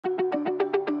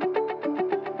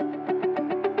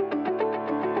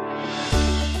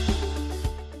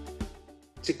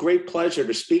It's a great pleasure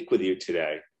to speak with you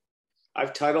today.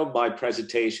 I've titled my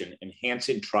presentation,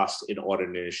 Enhancing Trust in Audit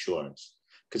and Assurance,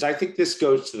 because I think this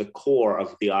goes to the core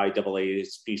of the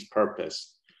IAASB's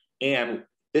purpose. And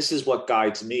this is what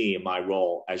guides me in my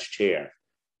role as chair.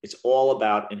 It's all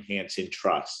about enhancing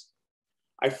trust.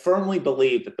 I firmly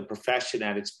believe that the profession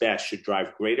at its best should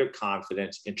drive greater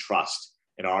confidence and trust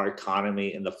in our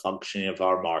economy and the functioning of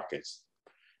our markets.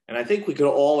 And I think we could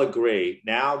all agree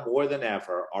now more than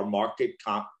ever, our market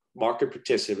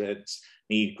participants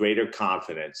need greater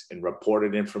confidence in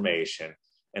reported information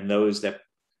and those that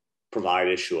provide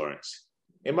assurance.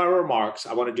 In my remarks,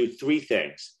 I want to do three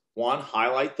things. One,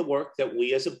 highlight the work that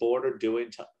we as a board are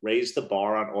doing to raise the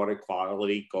bar on audit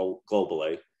quality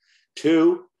globally.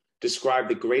 Two, describe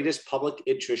the greatest public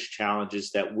interest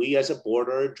challenges that we as a board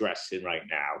are addressing right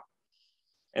now.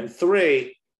 And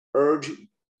three, urge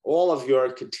all of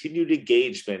your continued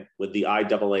engagement with the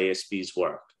IAASB's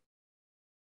work.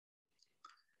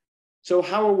 So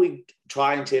how are we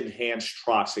trying to enhance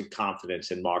trust and confidence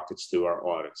in markets through our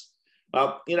audits?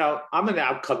 Well, I'm an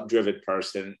outcome-driven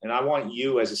person, and I want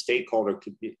you as a stakeholder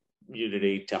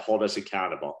community to hold us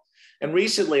accountable. And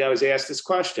recently I was asked this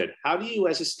question: how do you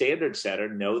as a standard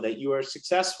setter know that you are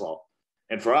successful?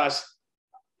 And for us,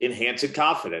 enhancing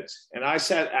confidence. And I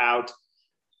set out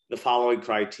the following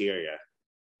criteria.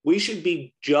 We should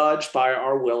be judged by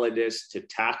our willingness to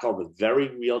tackle the very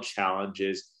real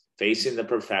challenges facing the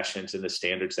professions and the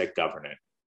standards that govern it.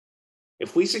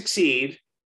 If we succeed,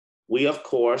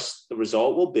 the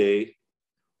result will be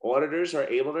auditors are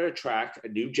able to attract a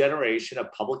new generation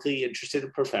of publicly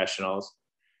interested professionals,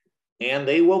 and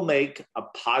they will make a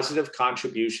positive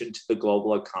contribution to the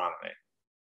global economy.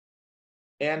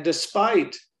 And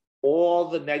despite all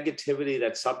the negativity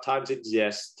that sometimes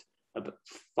exists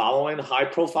following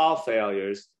high-profile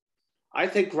failures, I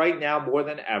think right now more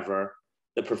than ever,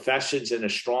 the profession's in a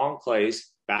strong place,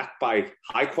 backed by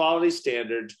high-quality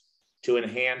standards to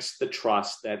enhance the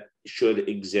trust that should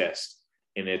exist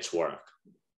in its work.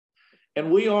 And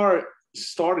we are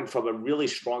starting from a really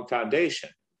strong foundation.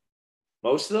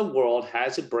 Most of the world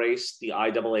has embraced the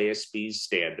IAASB's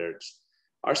standards.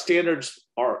 Our standards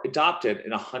are adopted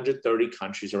in 130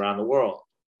 countries around the world.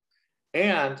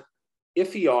 And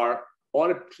IFAR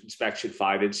audit inspection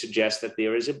findings suggest that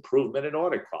there is improvement in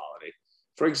audit quality.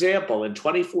 For example, in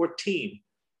 2014,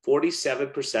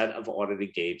 47% of audit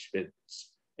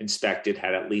engagements inspected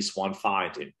had at least one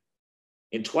finding.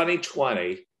 In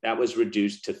 2020, that was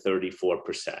reduced to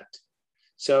 34%.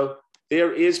 So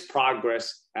there is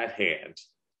progress at hand.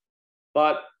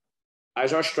 But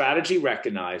as our strategy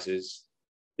recognizes,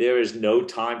 there is no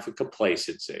time for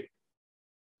complacency.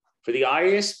 For the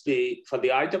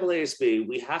IAASB,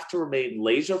 we have to remain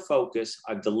laser focused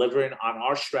on delivering on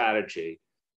our strategy,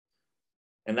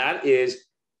 and that is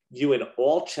viewing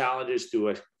all challenges through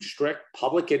a strict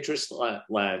public interest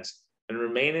lens and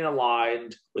remaining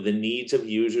aligned with the needs of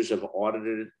users of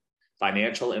audited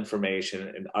financial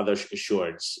information and other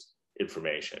assurance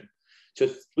information.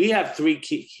 So we have three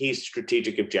key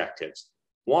strategic objectives.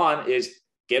 One is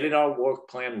getting our work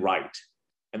plan right.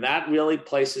 And that really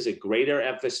places a greater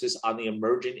emphasis on the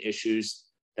emerging issues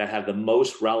that have the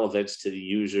most relevance to the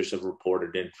users of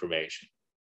reported information.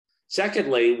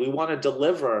 Secondly, we want to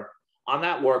deliver on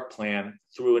that work plan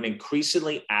through an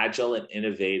increasingly agile and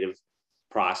innovative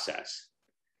process.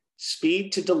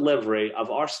 Speed to delivery of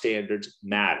our standards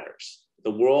matters.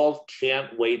 The world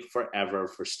can't wait forever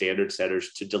for standard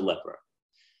setters to deliver.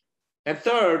 And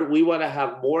third, we want to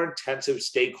have more intensive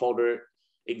stakeholder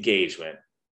engagement.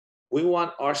 We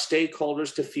want our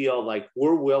stakeholders to feel like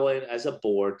we're willing as a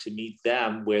board to meet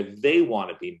them where they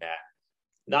want to be met,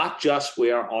 not just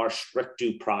where our strict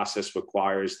due process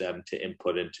requires them to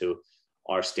input into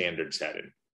our standard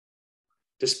setting.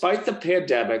 Despite the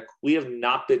pandemic, we have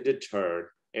not been deterred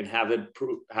and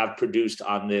have produced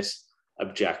on this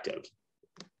objective.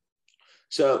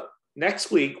 So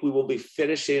next week, we will be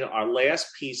finishing our last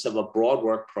piece of a broad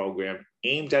work program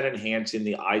aimed at enhancing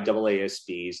the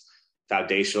IAASB's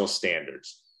foundational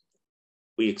standards.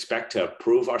 We expect to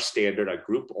approve our standard on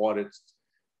group audits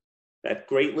that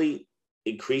greatly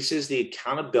increases the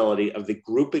accountability of the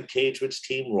group engagements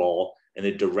team role in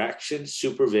the direction,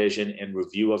 supervision, and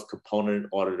review of component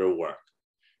auditor work.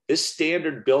 This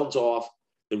standard builds off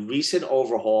the recent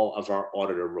overhaul of our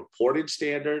auditor reporting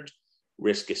standard,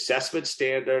 risk assessment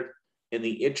standard, and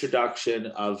the introduction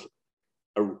of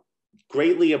a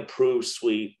greatly improved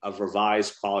suite of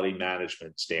revised quality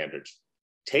management standards.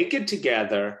 Taken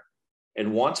together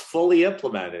and once fully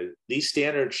implemented, these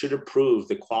standards should improve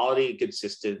the quality and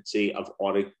consistency of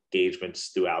audit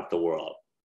engagements throughout the world.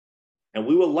 And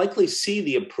we will likely see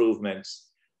the improvements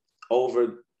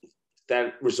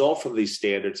that result from these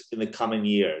standards in the coming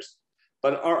years.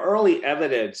 But our early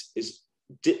evidence is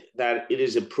that it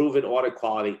is improving audit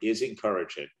quality is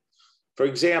encouraging. For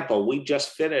example, we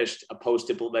just finished a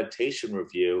post-implementation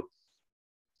review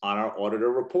on our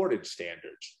auditor reporting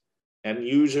standards, and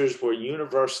users were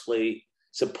universally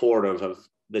supportive of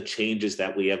the changes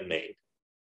that we have made.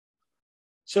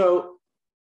 So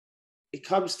it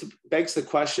begs the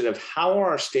question of how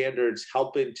are our standards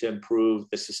helping to improve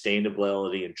the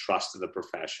sustainability and trust of the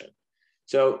profession?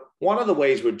 So one of the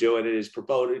ways we're doing it is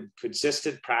promoting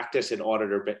consistent practice in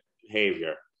auditor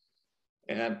behavior.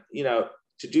 And,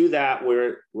 to do that,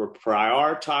 we're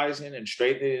prioritizing and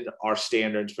strengthening our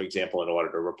standards, for example, in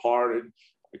auditor reporting,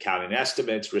 accounting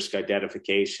estimates, risk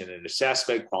identification and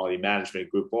assessment, quality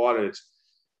management, group audits.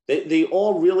 They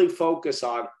all really focus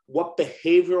on what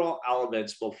behavioral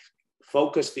elements will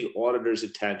focus the auditor's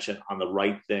attention on the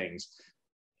right things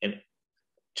and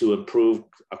to improve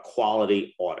a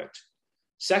quality audit.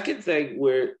 Second thing,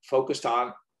 we're focused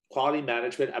on quality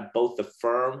management at both the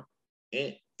firm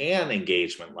and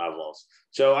engagement levels.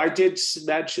 So I did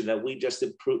mention that we just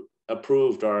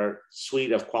approved our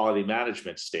suite of quality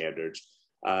management standards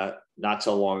not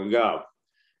so long ago.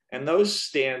 And those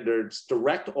standards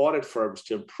direct audit firms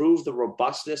to improve the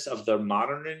robustness of their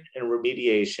monitoring and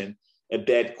remediation,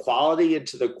 embed quality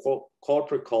into the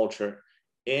corporate culture,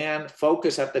 and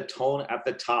focus at the tone at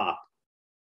the top.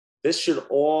 This should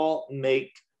all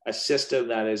make a system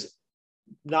that is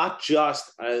not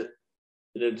just a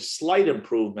slight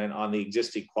improvement on the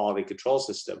existing quality control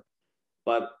system,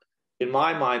 but in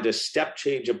my mind, a step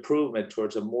change improvement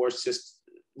towards a more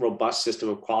robust system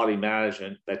of quality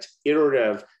management that's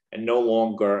iterative and no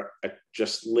longer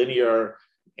just linear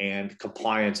and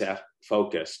compliance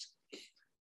focused.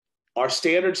 Our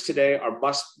standards today are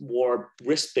much more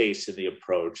risk-based in the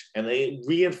approach, and they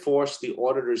reinforce the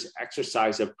auditor's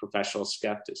exercise of professional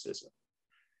skepticism.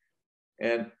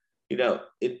 And,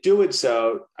 in doing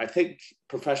so, I think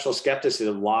professional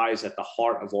skepticism lies at the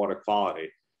heart of audit quality.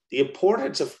 The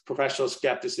importance of professional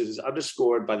skepticism is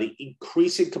underscored by the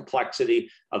increasing complexity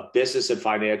of business and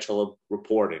financial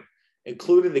reporting,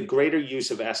 including the greater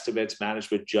use of estimates,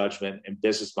 management judgment, and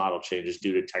business model changes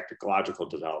due to technological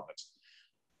developments.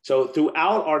 So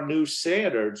throughout our new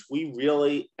standards, we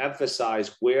really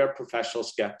emphasize where professional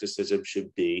skepticism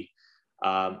should be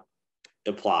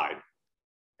applied.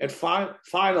 And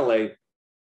finally,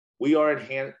 we are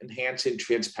enhancing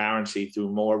transparency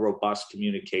through more robust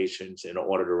communications and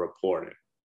auditor reporting.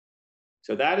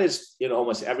 So that is in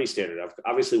almost every standard.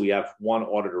 Obviously, we have one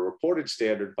auditor reported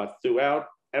standard, but throughout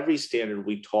every standard,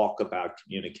 we talk about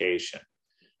communication.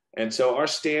 And so our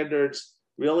standards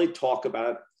really talk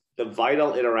about the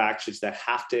vital interactions that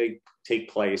have to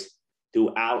take place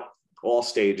throughout all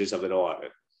stages of an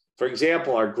audit. For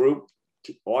example, our group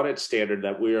audit standard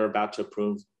that we are about to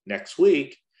approve next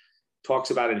week talks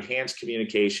about enhanced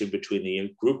communication between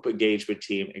the group engagement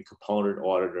team and component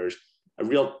auditors, a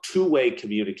real two-way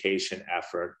communication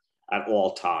effort at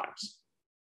all times.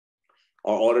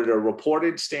 Our auditor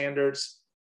reported standards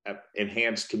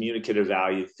enhance communicative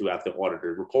value throughout the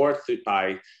auditor report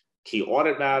by key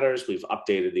audit matters. We've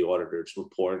updated the auditor's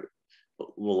report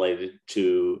related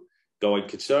to going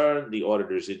concern, the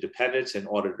auditor's independence, and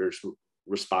auditor's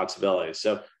responsibility.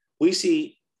 So we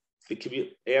see the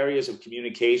areas of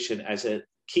communication as a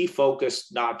key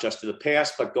focus, not just in the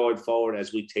past, but going forward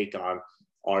as we take on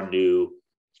our new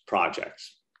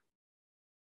projects.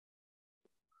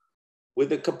 With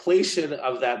the completion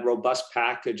of that robust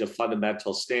package of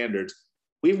fundamental standards,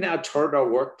 we've now turned our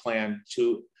work plan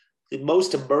to the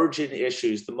most emergent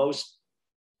issues, the most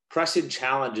pressing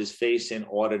challenges facing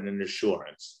audit and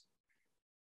assurance.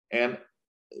 And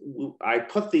I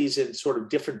put these in sort of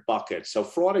different buckets. So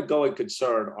fraud and going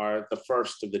concern are the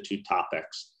first of the two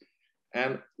topics.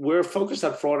 And we're focused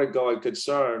on fraud and going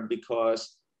concern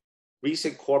because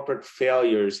recent corporate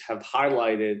failures have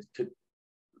highlighted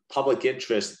public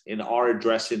interest in our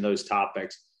addressing those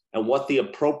topics and what the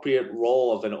appropriate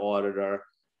role of an auditor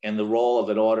and the role of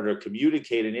an auditor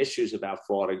communicating issues about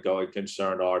fraud and going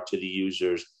concern are to the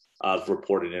users of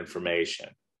reported information.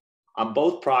 On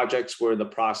both projects, we're in the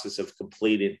process of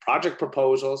completing project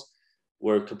proposals.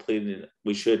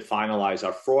 We should finalize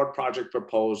our fraud project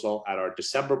proposal at our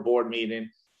December board meeting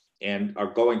and our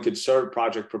going concern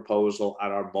project proposal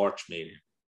at our March meeting.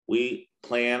 We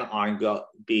plan on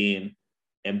being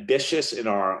ambitious in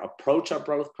our approach on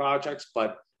both projects,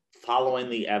 but following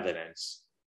the evidence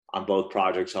on both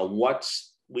projects on what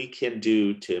we can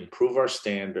do to improve our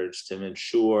standards to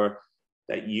ensure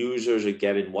that users are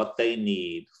getting what they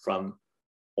need from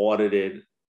audited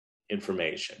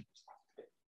information.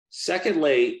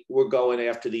 Secondly, we're going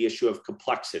after the issue of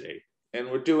complexity,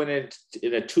 and we're doing it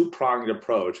in a two-pronged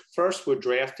approach. First, we're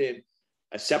drafting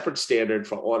a separate standard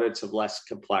for audits of less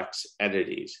complex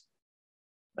entities.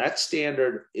 That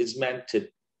standard is meant to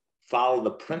follow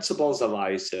the principles of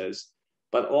ISAs,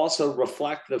 but also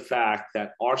reflect the fact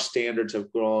that our standards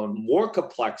have grown more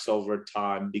complex over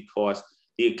time because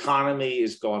the economy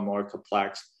is going more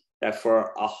complex, that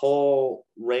for a whole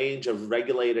range of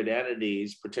regulated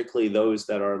entities, particularly those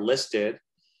that are listed,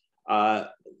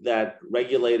 that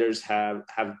regulators have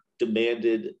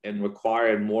demanded and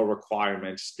required more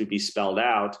requirements to be spelled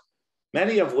out,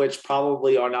 many of which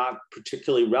probably are not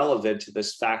particularly relevant to the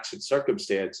facts and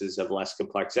circumstances of less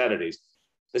complex entities.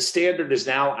 The standard is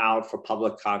now out for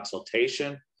public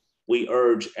consultation. We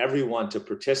urge everyone to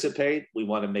participate. We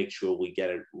want to make sure we get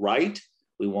it right.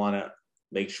 We want to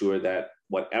make sure that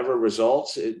whatever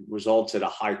results, it results in a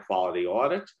high quality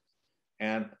audit.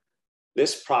 And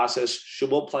this process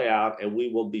will play out, and we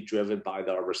will be driven by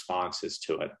our responses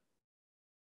to it.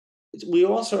 We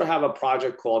also have a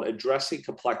project called Addressing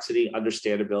Complexity,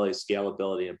 Understandability,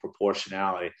 Scalability, and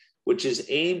Proportionality, which is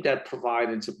aimed at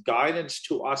providing some guidance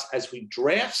to us as we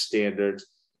draft standards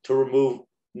to remove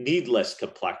needless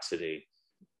complexity.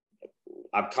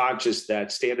 I'm conscious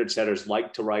that standard setters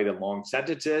like to write in long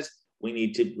sentences. We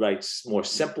need to write more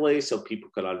simply so people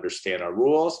can understand our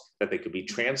rules, that they could be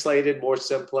translated more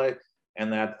simply,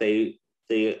 and that they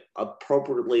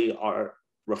appropriately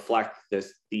reflect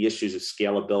the issues of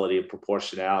scalability and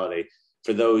proportionality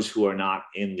for those who are not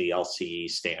in the LCE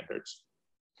standards.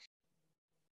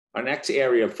 Our next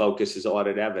area of focus is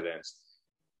audit evidence.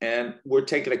 And we're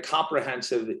taking a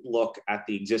comprehensive look at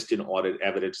the existing audit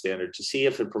evidence standard to see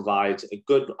if it provides a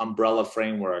good umbrella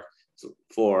framework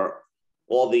for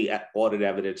all the audit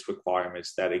evidence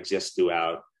requirements that exist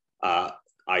throughout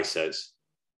ISAs.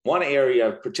 One area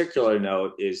of particular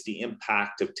note is the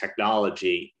impact of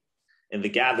technology in the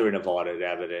gathering of audit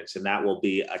evidence, and that will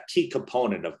be a key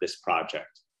component of this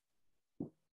project.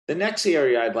 The next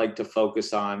area I'd like to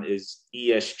focus on is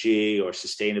ESG, or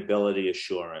sustainability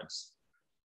assurance.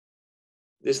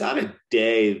 There's not a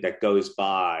day that goes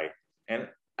by, and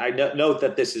I note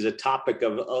that this is a topic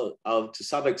of to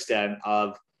some extent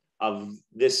of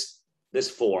this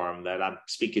forum that I'm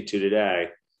speaking to today,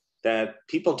 that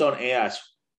people don't ask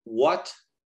what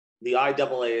the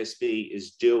IAASB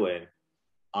is doing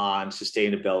on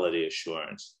sustainability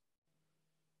assurance.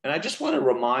 And I just want to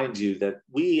remind you that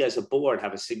we as a board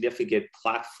have a significant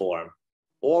platform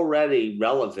already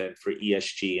relevant for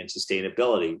ESG and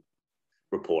sustainability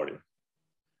reporting.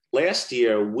 Last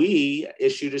year, we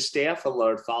issued a staff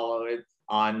alert following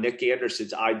on Nick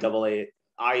Anderson's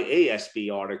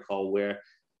IAASB article, where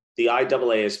the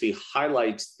IAASB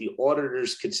highlights the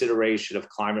auditor's consideration of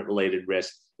climate-related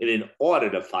risk in an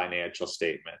audit of financial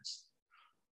statements.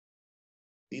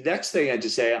 The next thing I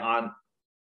just say on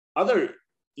other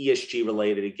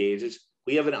ESG-related engagements,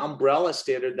 we have an umbrella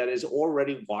standard that is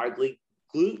already widely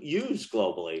used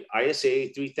globally,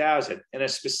 ISA 3000, and a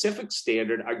specific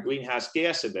standard on greenhouse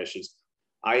gas emissions,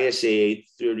 ISA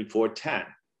 3410.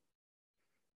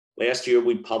 Last year,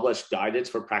 we published guidance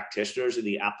for practitioners in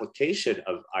the application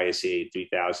of ISA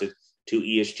 3000 to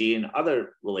ESG and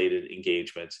other related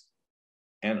engagements.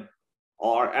 And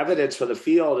our evidence for the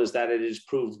field is that it has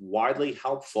proved widely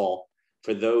helpful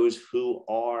for those who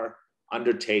are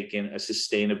undertaking a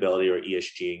sustainability or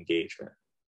ESG engagement.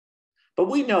 But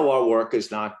we know our work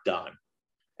is not done.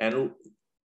 And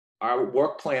our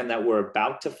work plan that we're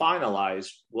about to finalize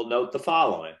will note the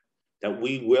following: that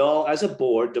we will, as a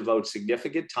board, devote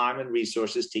significant time and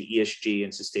resources to ESG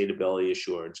and sustainability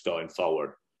assurance going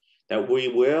forward, that we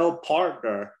will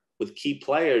partner with key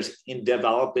players in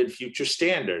developing future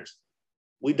standards.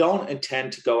 We don't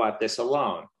intend to go at this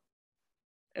alone.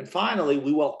 And finally,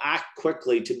 we will act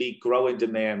quickly to meet growing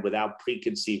demand without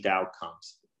preconceived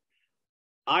outcomes.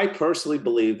 I personally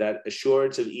believe that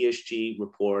assurance of ESG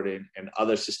reporting and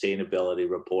other sustainability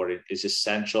reporting is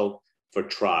essential for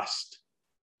trust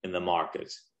in the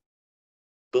markets.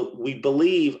 But we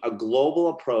believe a global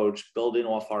approach building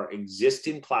off our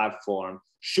existing platform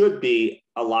should be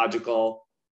a logical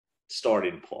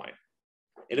starting point.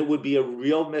 And it would be a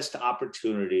real missed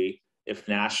opportunity if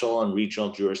national and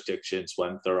regional jurisdictions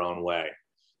went their own way.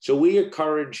 So we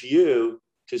encourage you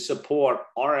to support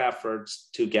our efforts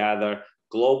to gather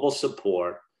global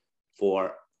support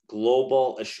for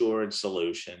global assurance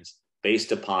solutions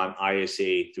based upon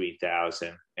ISA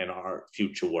 3000 and our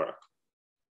future work.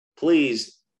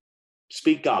 Please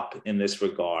speak up in this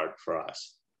regard for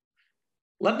us.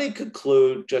 Let me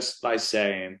conclude just by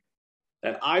saying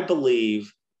that I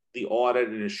believe the audit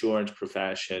and assurance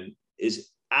profession is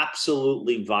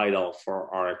absolutely vital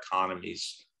for our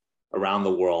economies around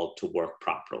the world to work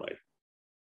properly.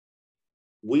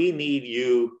 We need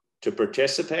you to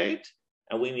participate,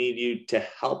 and we need you to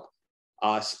help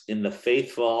us in the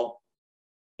faithful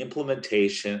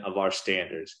implementation of our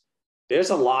standards.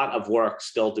 There's a lot of work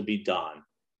still to be done,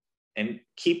 and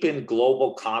keeping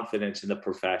global confidence in the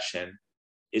profession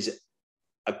is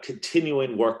a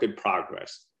continuing work in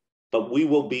progress, but we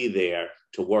will be there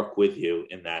to work with you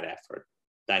in that effort.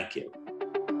 Thank you.